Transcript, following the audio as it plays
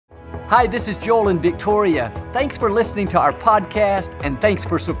Hi, this is Joel and Victoria. Thanks for listening to our podcast, and thanks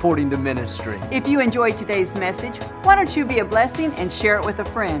for supporting the ministry. If you enjoyed today's message, why don't you be a blessing and share it with a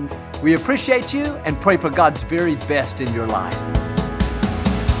friend? We appreciate you and pray for God's very best in your life.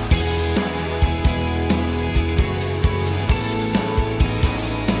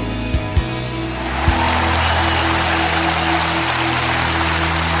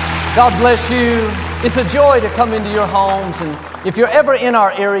 God bless you. It's a joy to come into your homes, and if you're ever in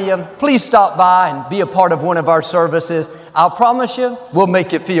our area, please stop by and be a part of one of our services. I'll promise you, we'll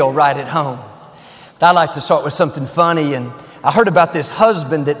make you feel right at home. But I'd like to start with something funny, and I heard about this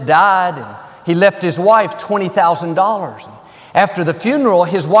husband that died, and he left his wife $20,000. After the funeral,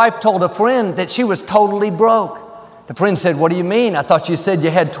 his wife told a friend that she was totally broke. The friend said, "What do you mean? I thought you said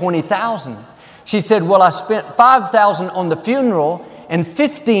you had $20,000. She said, "Well, I spent $5,000 on the funeral and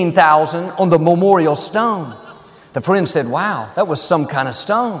 $15,000 on the memorial stone." The friend said, "Wow, that was some kind of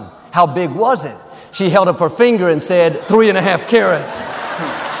stone. How big was it?" She held up her finger and said, 3.5 carats.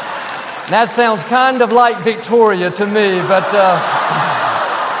 That sounds kind of like Victoria to me, but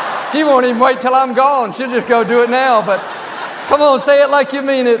she won't even wait till I'm gone. She'll just go do it now. But come on, say it like you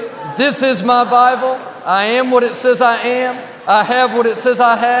mean it. This is my Bible. I am what it says I am. I have what it says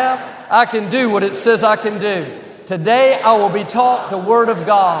I have. I can do what it says I can do. Today I will be taught the Word of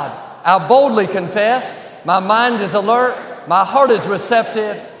God. I boldly confess, my mind is alert, my heart is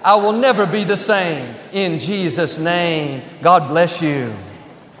receptive. I will never be the same. In Jesus' name, God bless you.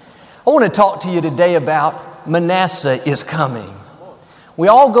 I want to talk to you today about Manasseh is coming. We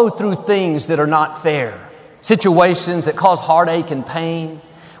all go through things that are not fair, situations that cause heartache and pain.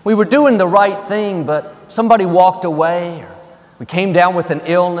 We were doing the right thing, but somebody walked away, or we came down with an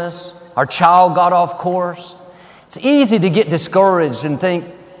illness, our child got off course. It's easy to get discouraged and think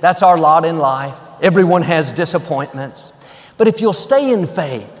that's our lot in life. Everyone has disappointments. But if you'll stay in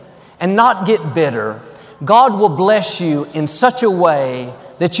faith and not get bitter, God will bless you in such a way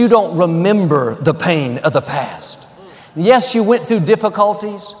that you don't remember the pain of the past. Yes, you went through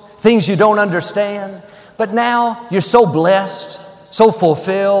difficulties, things you don't understand, but now you're so blessed, so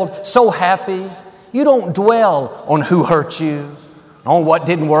fulfilled, so happy. You don't dwell on who hurt you, on what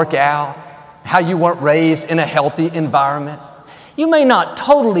didn't work out, how you weren't raised in a healthy environment. You may not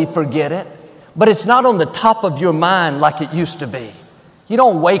totally forget it, but it's not on the top of your mind like it used to be. You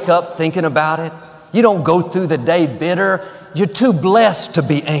don't wake up thinking about it. You don't go through the day bitter. You're too blessed to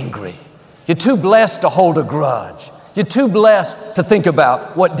be angry. You're too blessed to hold a grudge. You're too blessed to think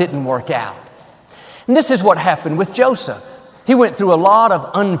about what didn't work out. And this is what happened with Joseph. He went through a lot of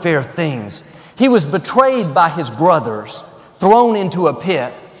unfair things. He was betrayed by his brothers, thrown into a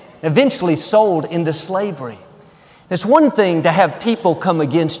pit, eventually sold into slavery. It's one thing to have people come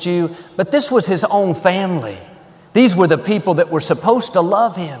against you, but this was his own family. These were the people that were supposed to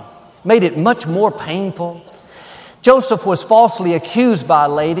love him. Made it much more painful. Joseph was falsely accused by a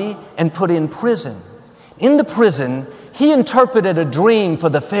lady and put in prison. In the prison, he interpreted a dream for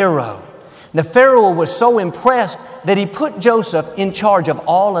the Pharaoh. The Pharaoh was so impressed that he put Joseph in charge of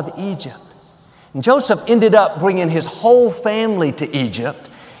all of Egypt. And Joseph ended up bringing his whole family to Egypt,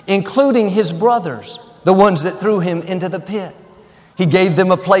 including his brothers, the ones that threw him into the pit. He gave them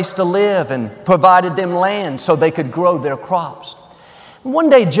a place to live and provided them land so they could grow their crops. One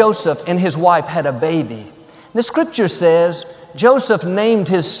day Joseph and his wife had a baby. The scripture says Joseph named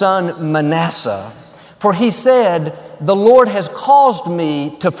his son Manasseh, for he said, "The Lord has caused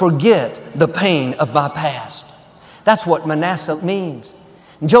me to forget the pain of my past." That's what Manasseh means.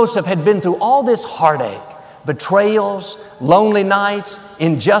 Joseph had been through all this heartache, betrayals, lonely nights,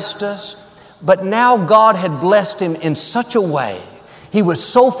 injustice, but now God had blessed him in such a way. He was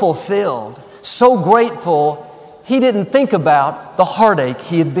so fulfilled, so grateful, he didn't think about the heartache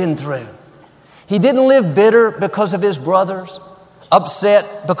he had been through. He didn't live bitter because of his brothers, upset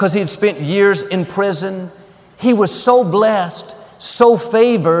because he had spent years in prison. He was so blessed, so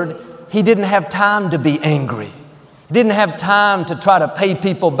favored, he didn't have time to be angry. He didn't have time to try to pay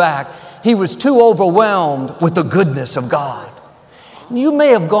people back. He was too overwhelmed with the goodness of God. You may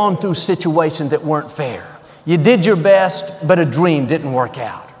have gone through situations that weren't fair. You did your best, but a dream didn't work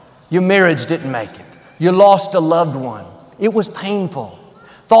out. Your marriage didn't make it. You lost a loved one. It was painful.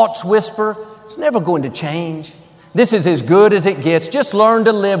 Thoughts whisper, it's never going to change. This is as good as it gets. Just learn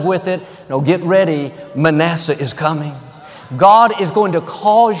to live with it. No, get ready. Manasseh is coming. God is going to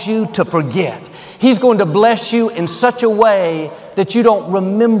cause you to forget. He's going to bless you in such a way that you don't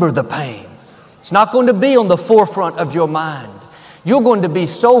remember the pain. It's not going to be on the forefront of your mind. You're going to be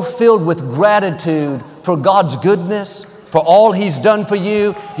so filled with gratitude for God's goodness, for all He's done for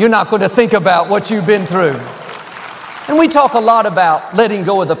you, you're not going to think about what you've been through. And we talk a lot about letting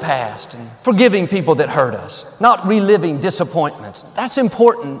go of the past and forgiving people that hurt us, not reliving disappointments. That's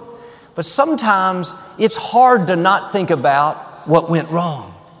important, but sometimes it's hard to not think about what went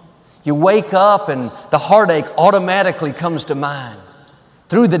wrong. You wake up and the heartache automatically comes to mind.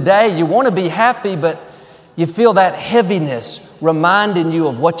 Through the day, you want to be happy, but you feel that heaviness reminding you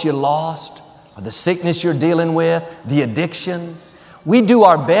of what you lost, or the sickness you're dealing with, the addiction. We do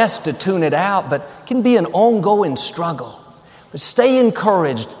our best to tune it out, but it can be an ongoing struggle. But stay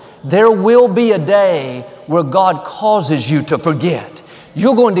encouraged. There will be a day where God causes you to forget.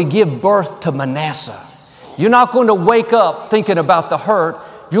 You're going to give birth to Manasseh. You're not going to wake up thinking about the hurt.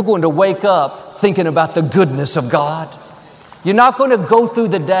 You're going to wake up thinking about the goodness of God. You're not going to go through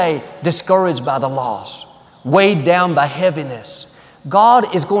the day discouraged by the loss, weighed down by heaviness.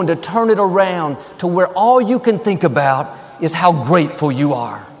 God is going to turn it around to where all you can think about is how grateful you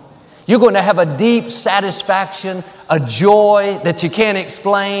are. You're going to have a deep satisfaction, a joy that you can't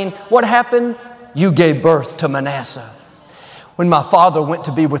explain. What happened? You gave birth to Manasseh. When my father went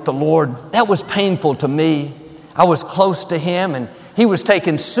to be with the Lord, that was painful to me. I was close to him and he was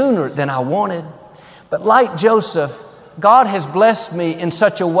taken sooner than I wanted. But like Joseph, God has blessed me in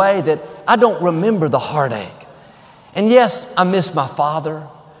such a way that I don't remember the heartache. And yes, I miss my father.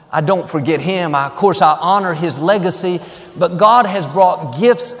 I don't forget him. Of course, I honor his legacy, but God has brought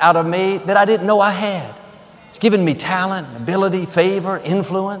gifts out of me that I didn't know I had. He's given me talent, ability, favor,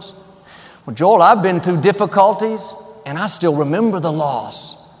 influence. Well, Joel, I've been through difficulties and I still remember the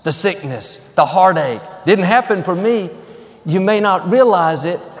loss, the sickness, the heartache. Didn't happen for me. You may not realize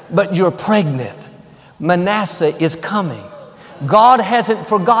it, but you're pregnant. Manasseh is coming. God hasn't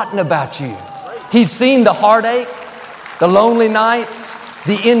forgotten about you. He's seen the heartache, the lonely nights,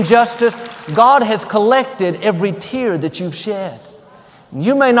 the injustice. God has collected every tear that you've shed.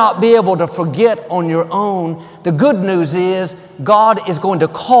 You may not be able to forget on your own. The good news is God is going to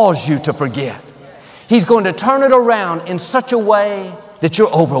cause you to forget. He's going to turn it around in such a way that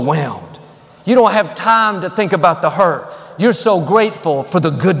you're overwhelmed. You don't have time to think about the hurt. You're so grateful for the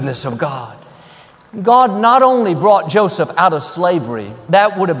goodness of God. God not only brought Joseph out of slavery,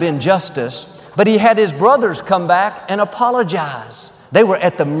 that would have been justice, but he had his brothers come back and apologize. They were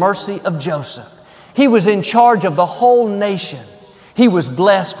at the mercy of Joseph. He was in charge of the whole nation. He was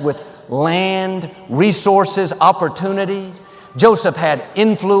blessed with land, resources, opportunity. Joseph had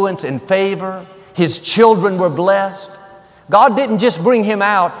influence and favor. His children were blessed. God didn't just bring him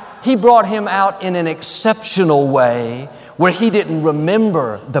out. He brought him out in an exceptional way where he didn't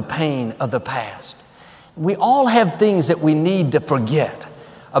remember the pain of the past. We all have things that we need to forget.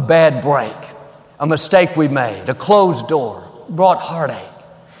 A bad break, a mistake we made, a closed door, brought heartache.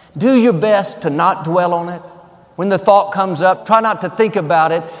 Do your best to not dwell on it. When the thought comes up, try not to think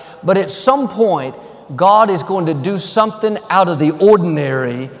about it, but at some point, God is going to do something out of the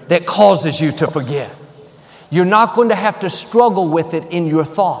ordinary that causes you to forget. You're not going to have to struggle with it in your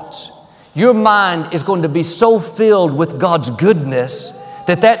thoughts. Your mind is going to be so filled with God's goodness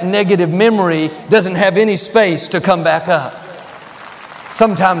that that negative memory doesn't have any space to come back up.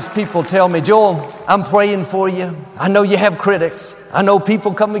 Sometimes people tell me, Joel, I'm praying for you. I know you have critics. I know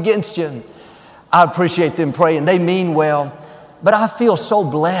people come against you. I appreciate them praying. They mean well. But I feel so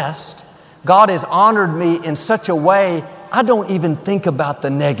blessed. God has honored me in such a way, I don't even think about the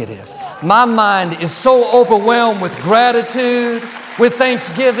negative. My mind is so overwhelmed with gratitude, with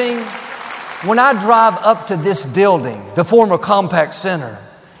thanksgiving. When I drive up to this building, the former Compaq Center,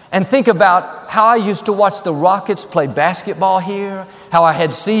 and think about how I used to watch the Rockets play basketball here, how I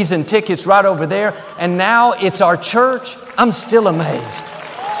had season tickets right over there, and now it's our church, I'm still amazed.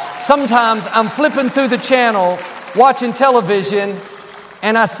 Sometimes I'm flipping through the channel, watching television,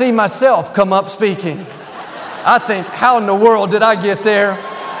 and I see myself come up speaking. I think, how in the world did I get there?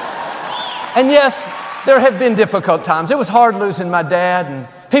 And yes, there have been difficult times. It was hard losing my dad, and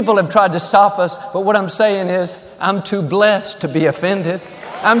people have tried to stop us, but what I'm saying is, I'm too blessed to be offended.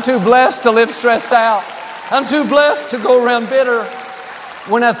 I'm too blessed to live stressed out. I'm too blessed to go around bitter.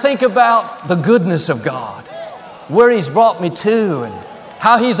 When I think about the goodness of God, where He's brought me to, and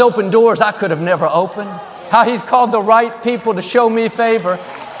how He's opened doors I could have never opened, how He's called the right people to show me favor.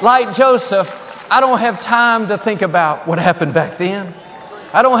 Like Joseph, I don't have time to think about what happened back then.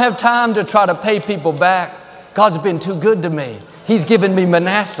 I don't have time to try to pay people back. God's been too good to me. He's given me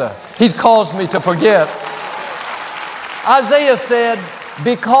Manasseh. He's caused me to forget. Isaiah said,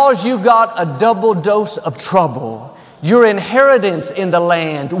 because you got a double dose of trouble, your inheritance in the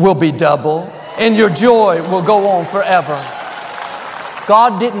land will be double, and your joy will go on forever.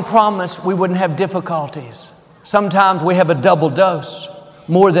 God didn't promise we wouldn't have difficulties. Sometimes we have a double dose,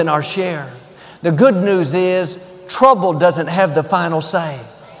 more than our share. The good news is, trouble doesn't have the final say.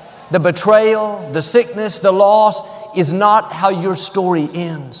 The betrayal, the sickness, the loss is not how your story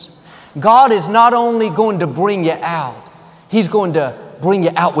ends. God is not only going to bring you out, He's going to bring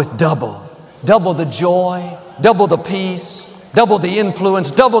you out with double. Double the joy, double the peace, double the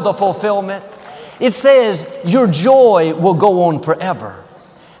influence, double the fulfillment. It says your joy will go on forever.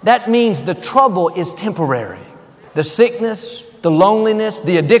 That means the trouble is temporary. The sickness, the loneliness,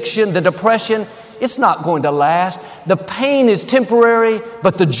 the addiction, the depression, it's not going to last. The pain is temporary,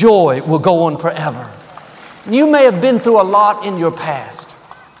 but the joy will go on forever. You may have been through a lot in your past.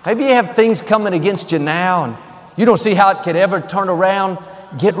 Maybe you have things coming against you now and you don't see how it could ever turn around.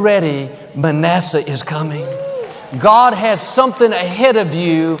 Get ready, Manasseh is coming. God has something ahead of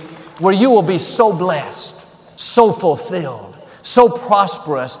you where you will be so blessed, so fulfilled, so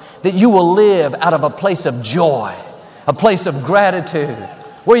prosperous that you will live out of a place of joy, a place of gratitude,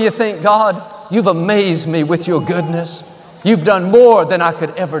 where you think, God, you've amazed me with your goodness. You've done more than I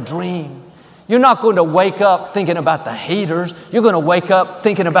could ever dream. You're not going to wake up thinking about the haters. You're going to wake up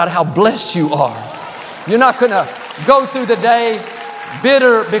thinking about how blessed you are. You're not going to go through the day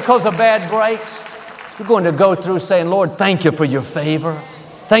bitter because of bad breaks. You're going to go through saying, Lord, thank you for your favor.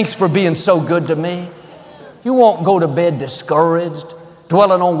 Thanks for being so good to me. You won't go to bed discouraged,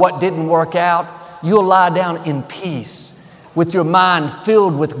 dwelling on what didn't work out. You'll lie down in peace with your mind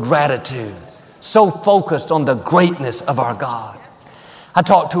filled with gratitude, so focused on the greatness of our God. I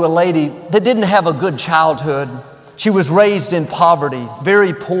talked to a lady that didn't have a good childhood. She was raised in poverty,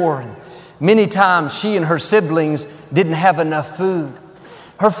 very poor. And many times she and her siblings didn't have enough food.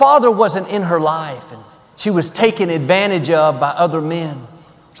 Her father wasn't in her life, and she was taken advantage of by other men.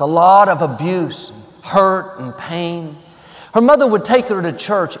 There's a lot of abuse, and hurt, and pain. Her mother would take her to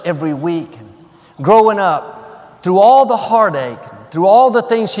church every week. And growing up, through all the heartache, through all the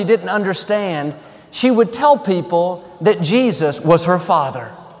things she didn't understand, she would tell people that Jesus was her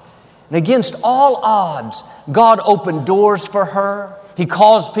father. And against all odds, God opened doors for her. He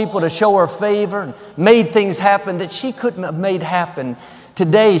caused people to show her favor and made things happen that she couldn't have made happen.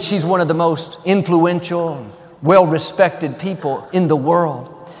 Today, she's one of the most influential and well-respected people in the world.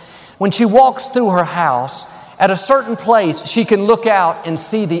 When she walks through her house, at a certain place, she can look out and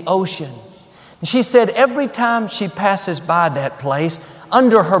see the ocean. And she said every time she passes by that place,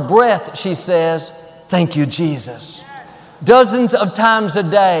 under her breath, she says, "Thank you, Jesus." Dozens of times a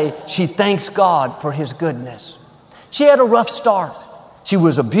day, she thanks God for His goodness. She had a rough start. She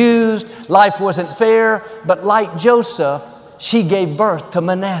was abused. Life wasn't fair. But like Joseph, she gave birth to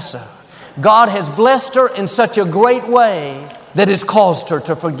Manasseh. God has blessed her in such a great way that has caused her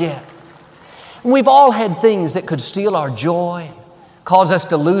to forget. And we've all had things that could steal our joy, cause us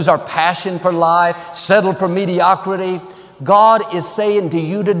to lose our passion for life, settle for mediocrity. God is saying to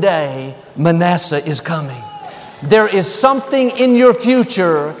you today, Manasseh is coming. There is something in your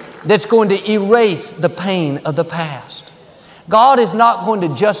future that's going to erase the pain of the past. God is not going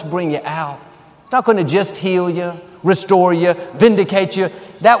to just bring you out. He's not going to just heal you, restore you, vindicate you.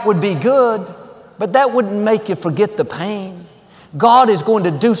 That would be good, but that wouldn't make you forget the pain. God is going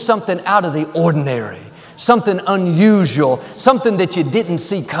to do something out of the ordinary, something unusual, something that you didn't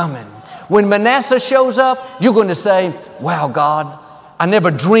see coming. When Manasseh shows up, you're going to say, wow, God, I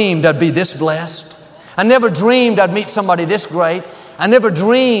never dreamed I'd be this blessed. I never dreamed I'd meet somebody this great. I never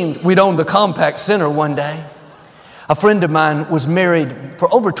dreamed we'd own the Compact Center one day. A friend of mine was married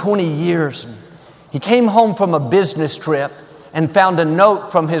for over 20 years. He came home from a business trip and found a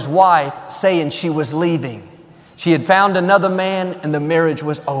note from his wife saying she was leaving. She had found another man and the marriage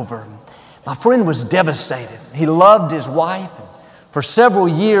was over. My friend was devastated. He loved his wife. For several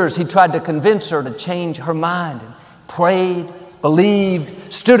years, he tried to convince her to change her mind and prayed,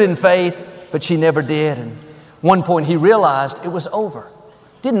 believed, stood in faith, but she never did. And at one point, he realized it was over.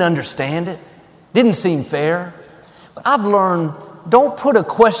 Didn't understand it. Didn't seem fair. But I've learned, don't put a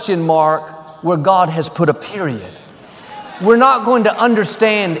question mark where God has put a period. We're not going to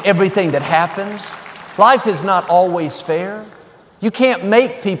understand everything that happens. Life is not always fair. You can't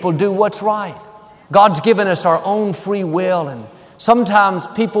make people do what's right. God's given us our own free will, and sometimes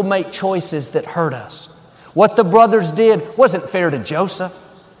people make choices that hurt us. What the brothers did wasn't fair to Joseph.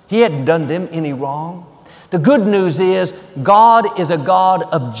 He hadn't done them any wrong. The good news is God is a God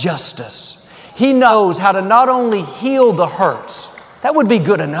of justice. He knows how to not only heal the hurts. That would be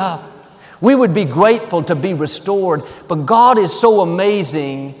good enough. We would be grateful to be restored, but God is so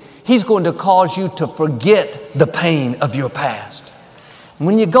amazing, He's going to cause you to forget the pain of your past.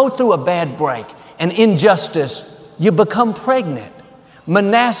 When you go through a bad break, an injustice, you become pregnant.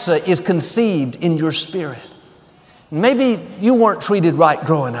 Manasseh is conceived in your spirit. Maybe you weren't treated right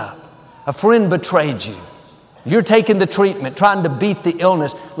growing up. A friend betrayed you. You're taking the treatment, trying to beat the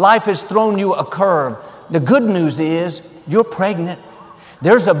illness. Life has thrown you a curve. The good news is you're pregnant.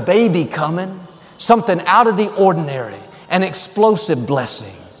 There's a baby coming, something out of the ordinary, an explosive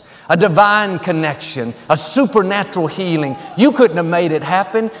blessing, a divine connection, a supernatural healing. You couldn't have made it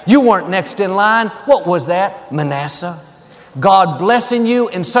happen. You weren't next in line. What was that? Manasseh. God blessing you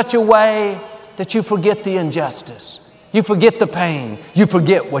in such a way that you forget the injustice. You forget the pain. You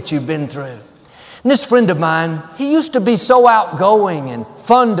forget what you've been through. And this friend of mine, he used to be so outgoing and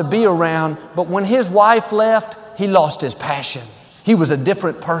fun to be around, but when his wife left, he lost his passion. He was a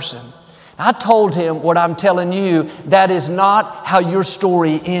different person. I told him what I'm telling you, that is not how your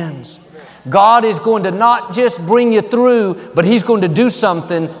story ends. God is going to not just bring you through, but He's going to do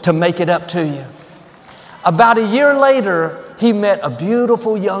something to make it up to you. About a year later, he met a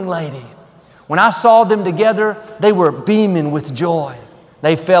beautiful young lady. When I saw them together, they were beaming with joy.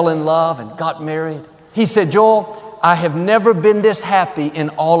 They fell in love and got married. He said, Joel, I have never been this happy in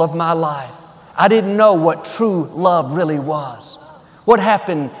all of my life. I didn't know what true love really was. What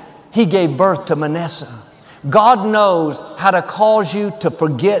happened? He gave birth to Manasseh. God knows how to cause you to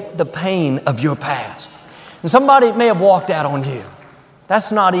forget the pain of your past. And somebody may have walked out on you.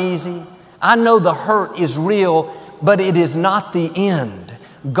 That's not easy. I know the hurt is real, but it is not the end.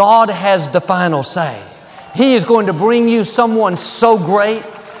 God has the final say. He is going to bring you someone so great,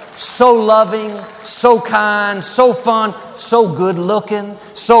 so loving, so kind, so fun, so good looking,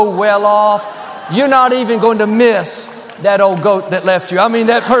 so well off. You're not even going to miss that old goat that left you. I mean,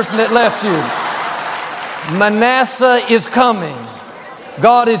 that person that left you. Manasseh is coming.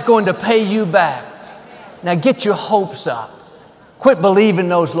 God is going to pay you back. Now get your hopes up. Quit believing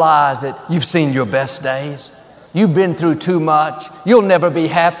those lies that you've seen your best days. You've been through too much. You'll never be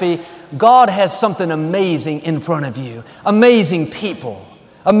happy. God has something amazing in front of you. Amazing people,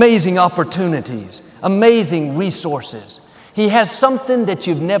 amazing opportunities, amazing resources. He has something that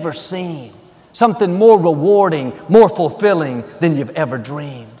you've never seen, something more rewarding, more fulfilling than you've ever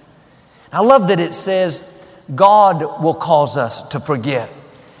dreamed. I love that it says God will cause us to forget,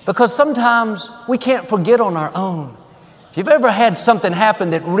 because sometimes we can't forget on our own. If you've ever had something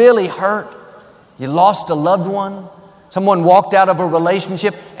happen that really hurt, you lost a loved one, someone walked out of a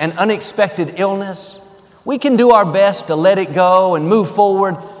relationship, an unexpected illness, we can do our best to let it go and move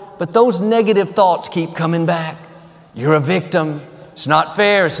forward, but those negative thoughts keep coming back. You're a victim. It's not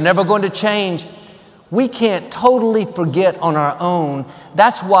fair. It's never going to change. We can't totally forget on our own.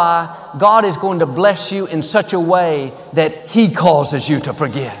 That's why God is going to bless you in such a way that He causes you to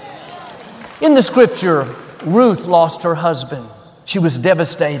forget. In the scripture, Ruth lost her husband. She was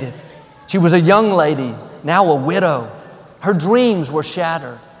devastated. She was a young lady, now a widow. Her dreams were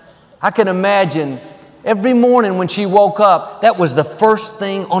shattered. I can imagine every morning when she woke up, that was the first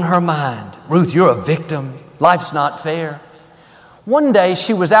thing on her mind. Ruth, you're a victim. Life's not fair. One day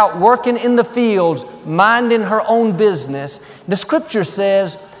she was out working in the fields, minding her own business. The scripture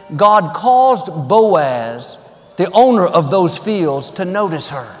says God caused Boaz, the owner of those fields, to notice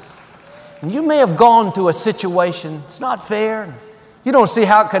her. And you may have gone through a situation, it's not fair. You don't see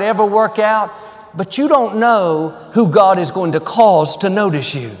how it could ever work out, but you don't know who God is going to cause to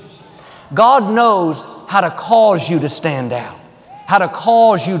notice you. God knows how to cause you to stand out, how to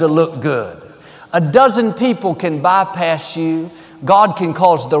cause you to look good. A dozen people can bypass you. God can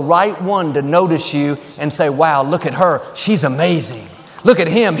cause the right one to notice you and say, wow, look at her. She's amazing. Look at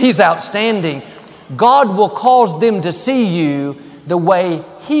him. He's outstanding. God will cause them to see you the way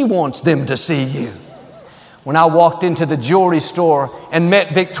He wants them to see you. When I walked into the jewelry store and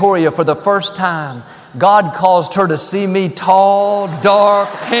met Victoria for the first time, God caused her to see me tall, dark,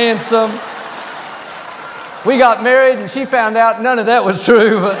 handsome. We got married and she found out none of that was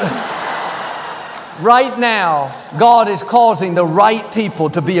true. Right now, God is causing the right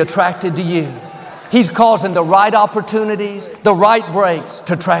people to be attracted to you. He's causing the right opportunities, the right breaks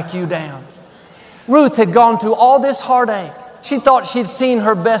to track you down. Ruth had gone through all this heartache. She thought she'd seen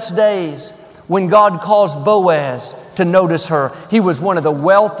her best days when God caused Boaz to notice her. He was one of the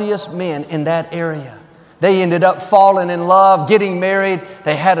wealthiest men in that area. They ended up falling in love, getting married.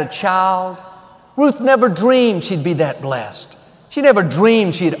 They had a child. Ruth never dreamed she'd be that blessed. She never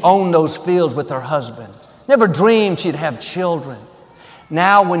dreamed she'd own those fields with her husband. Never dreamed she'd have children.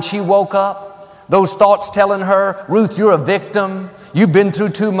 Now when she woke up, those thoughts telling her, Ruth, you're a victim. You've been through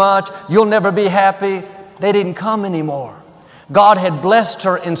too much. You'll never be happy. They didn't come anymore. God had blessed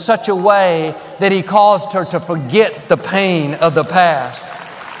her in such a way that He caused her to forget the pain of the past.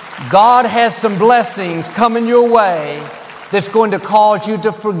 God has some blessings coming your way that's going to cause you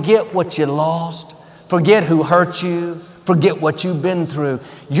to forget what you lost, forget who hurt you, forget what you've been through.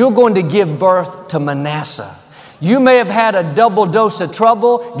 You're going to give birth to Manasseh. You may have had a double dose of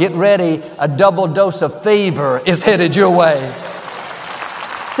trouble. Get ready, a double dose of favor is headed your way.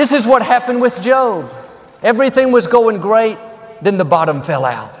 This is what happened with Job. Everything was going great, then the bottom fell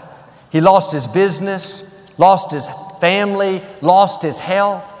out. He lost his business, lost his family, lost his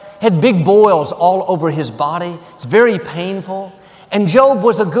health, had big boils all over his body. It's very painful. And Job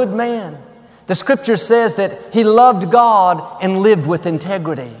was a good man. The scripture says that he loved God and lived with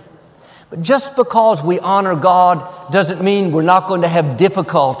integrity. But just because we honor God doesn't mean we're not going to have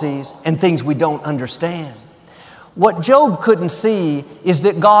difficulties and things we don't understand. What Job couldn't see is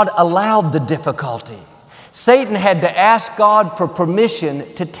that God allowed the difficulty. Satan had to ask God for permission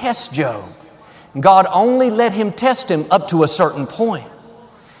to test Job. God only let him test him up to a certain point.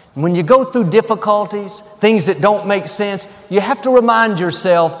 When you go through difficulties, things that don't make sense, you have to remind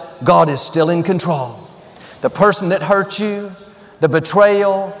yourself God is still in control. The person that hurt you, the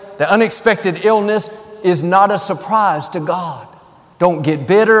betrayal, the unexpected illness is not a surprise to God. Don't get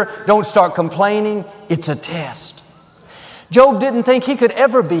bitter. Don't start complaining. It's a test. Job didn't think he could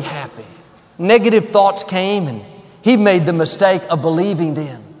ever be happy. Negative thoughts came and he made the mistake of believing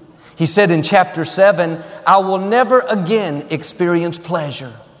them. He said in chapter 7, I will never again experience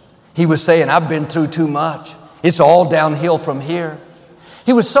pleasure. He was saying, I've been through too much. It's all downhill from here.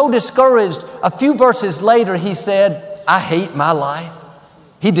 He was so discouraged. A few verses later, he said, I hate my life.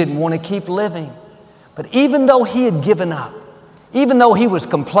 He didn't want to keep living. But even though he had given up, even though he was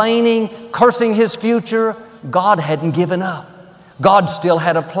complaining, cursing his future, God hadn't given up. God still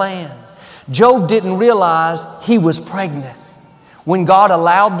had a plan. Job didn't realize he was pregnant. When God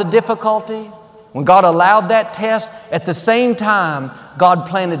allowed the difficulty, when God allowed that test, at the same time, God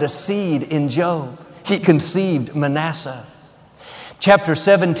planted a seed in Job. He conceived Manasseh. Chapter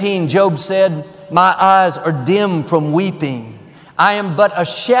 17, Job said, my eyes are dim from weeping. I am but a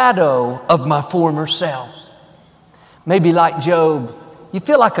shadow of my former self. Maybe like Job, you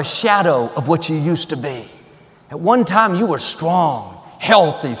feel like a shadow of what you used to be. At one time you were strong,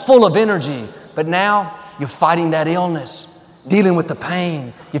 healthy, full of energy, but now you're fighting that illness, dealing with the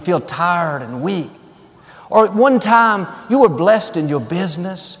pain. You feel tired and weak. Or at one time you were blessed in your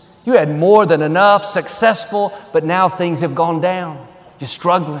business. You had more than enough, successful, but now things have gone down. You're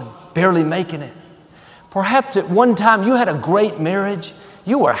struggling, barely making it. Perhaps at one time you had a great marriage.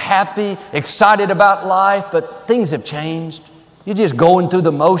 You were happy, excited about life, but things have changed. You're just going through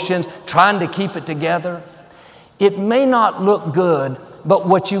the motions, trying to keep it together. It may not look good, but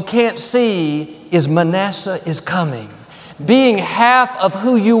what you can't see is Manasseh is coming. Being half of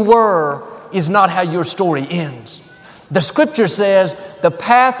who you were is not how your story ends. The scripture says the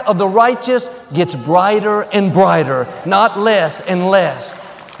path of the righteous gets brighter and brighter, not less and less.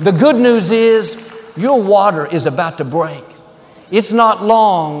 The good news is your water is about to break. It's not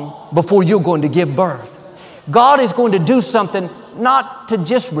long before you're going to give birth. God is going to do something not to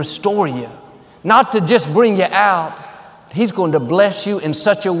just restore you, not to just bring you out. He's going to bless you in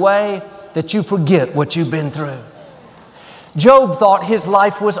such a way that you forget what you've been through. Job thought his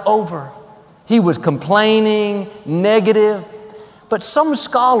life was over. He was complaining, negative. But some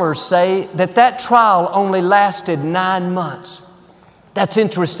scholars say that trial only lasted 9 months. That's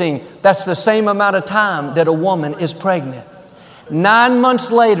interesting. That's the same amount of time that a woman is pregnant. 9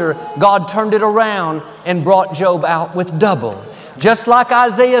 months later, God turned it around and brought Job out with double. Just like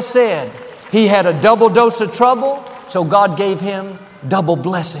Isaiah said, he had a double dose of trouble, so God gave him double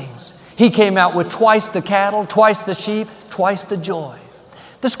blessings. He came out with twice the cattle, twice the sheep, twice the joy.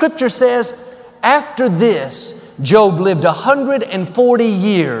 The scripture says, after this, Job lived 140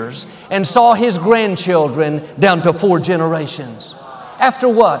 years and saw his grandchildren down to 4 generations. After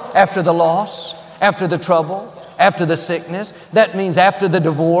what? After the loss, after the trouble, after the sickness. That means after the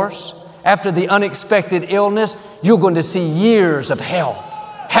divorce, after the unexpected illness, you're going to see years of health,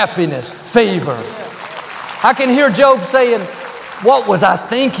 happiness, favor. I can hear Job saying, what was I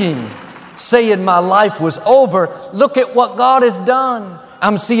thinking? Saying my life was over. Look at what God has done.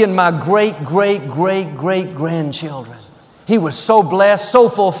 I'm seeing my great grandchildren. He was so blessed, so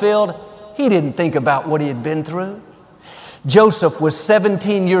fulfilled. He didn't think about what he had been through. Joseph was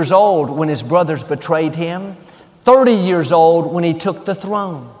 17 years old when his brothers betrayed him, 30 years old when he took the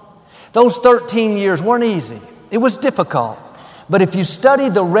throne. Those 13 years weren't easy. It was difficult. But if you study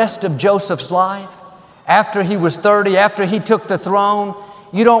the rest of Joseph's life, after he was 30, after he took the throne,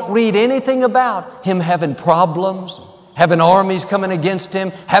 you don't read anything about him having problems, having armies coming against him,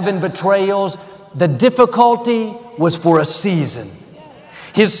 having betrayals. The difficulty was for a season.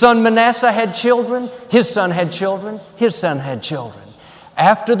 His son Manasseh had children. His son had children. His son had children.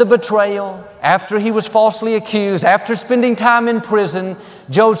 After the betrayal, after he was falsely accused, after spending time in prison,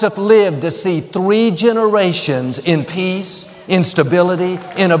 Joseph lived to see 3 generations in peace, in stability,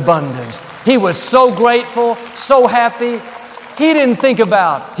 in abundance. He was so grateful, so happy. He didn't think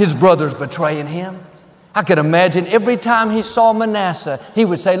about his brothers betraying him. I could imagine every time he saw Manasseh, he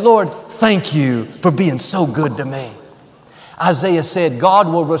would say, Lord, thank you for being so good to me. Isaiah said, God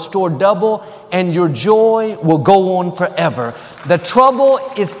will restore double and your joy will go on forever. The trouble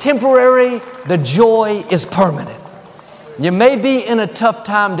is temporary, the joy is permanent. You may be in a tough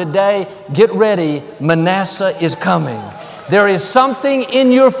time today. Get ready, Manasseh is coming. There is something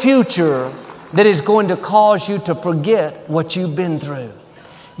in your future that is going to cause you to forget what you've been through.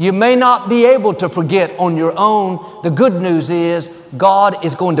 You may not be able to forget on your own. The good news is God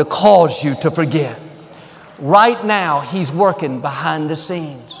is going to cause you to forget. Right now, He's working behind the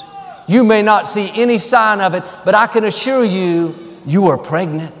scenes. You may not see any sign of it, but I can assure you, you are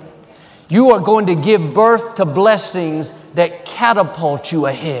pregnant. You are going to give birth to blessings that catapult you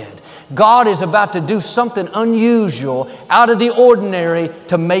ahead. God is about to do something unusual, out of the ordinary,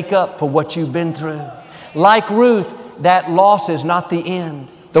 to make up for what you've been through. Like Ruth, that loss is not the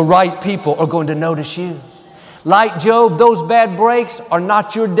end. The right people are going to notice you. Like Job, those bad breaks are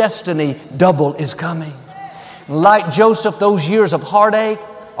not your destiny. Double is coming. Like Joseph, those years of heartache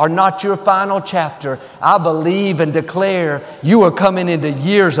are not your final chapter. I believe and declare you are coming into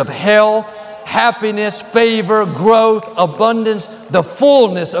years of health, happiness, favor, growth, abundance, the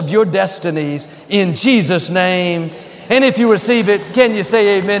fullness of your destinies in Jesus' name. And if you receive it, can you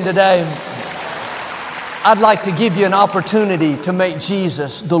say amen today? I'd like to give you an opportunity to make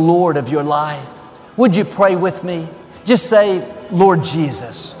Jesus the Lord of your life. Would you pray with me? Just say, Lord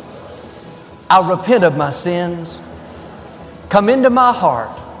Jesus, I repent of my sins. Come into my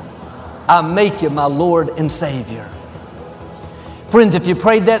heart. I make you my Lord and Savior. Friends, if you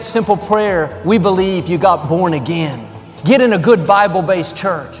prayed that simple prayer, we believe you got born again. Get in a good Bible-based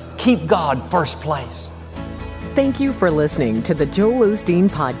church. Keep God first place. Thank you for listening to the Joel Osteen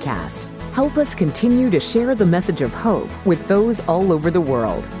Podcast. Help us continue to share the message of hope with those all over the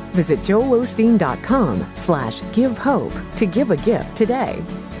world. Visit joelosteen.com/give hope to give a gift today.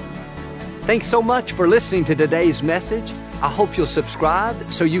 Thanks so much for listening to today's message. I hope you'll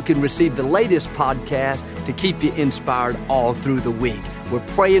subscribe so you can receive the latest podcast to keep you inspired all through the week. We're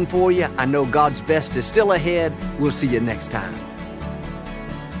praying for you. I know God's best is still ahead. We'll see you next time.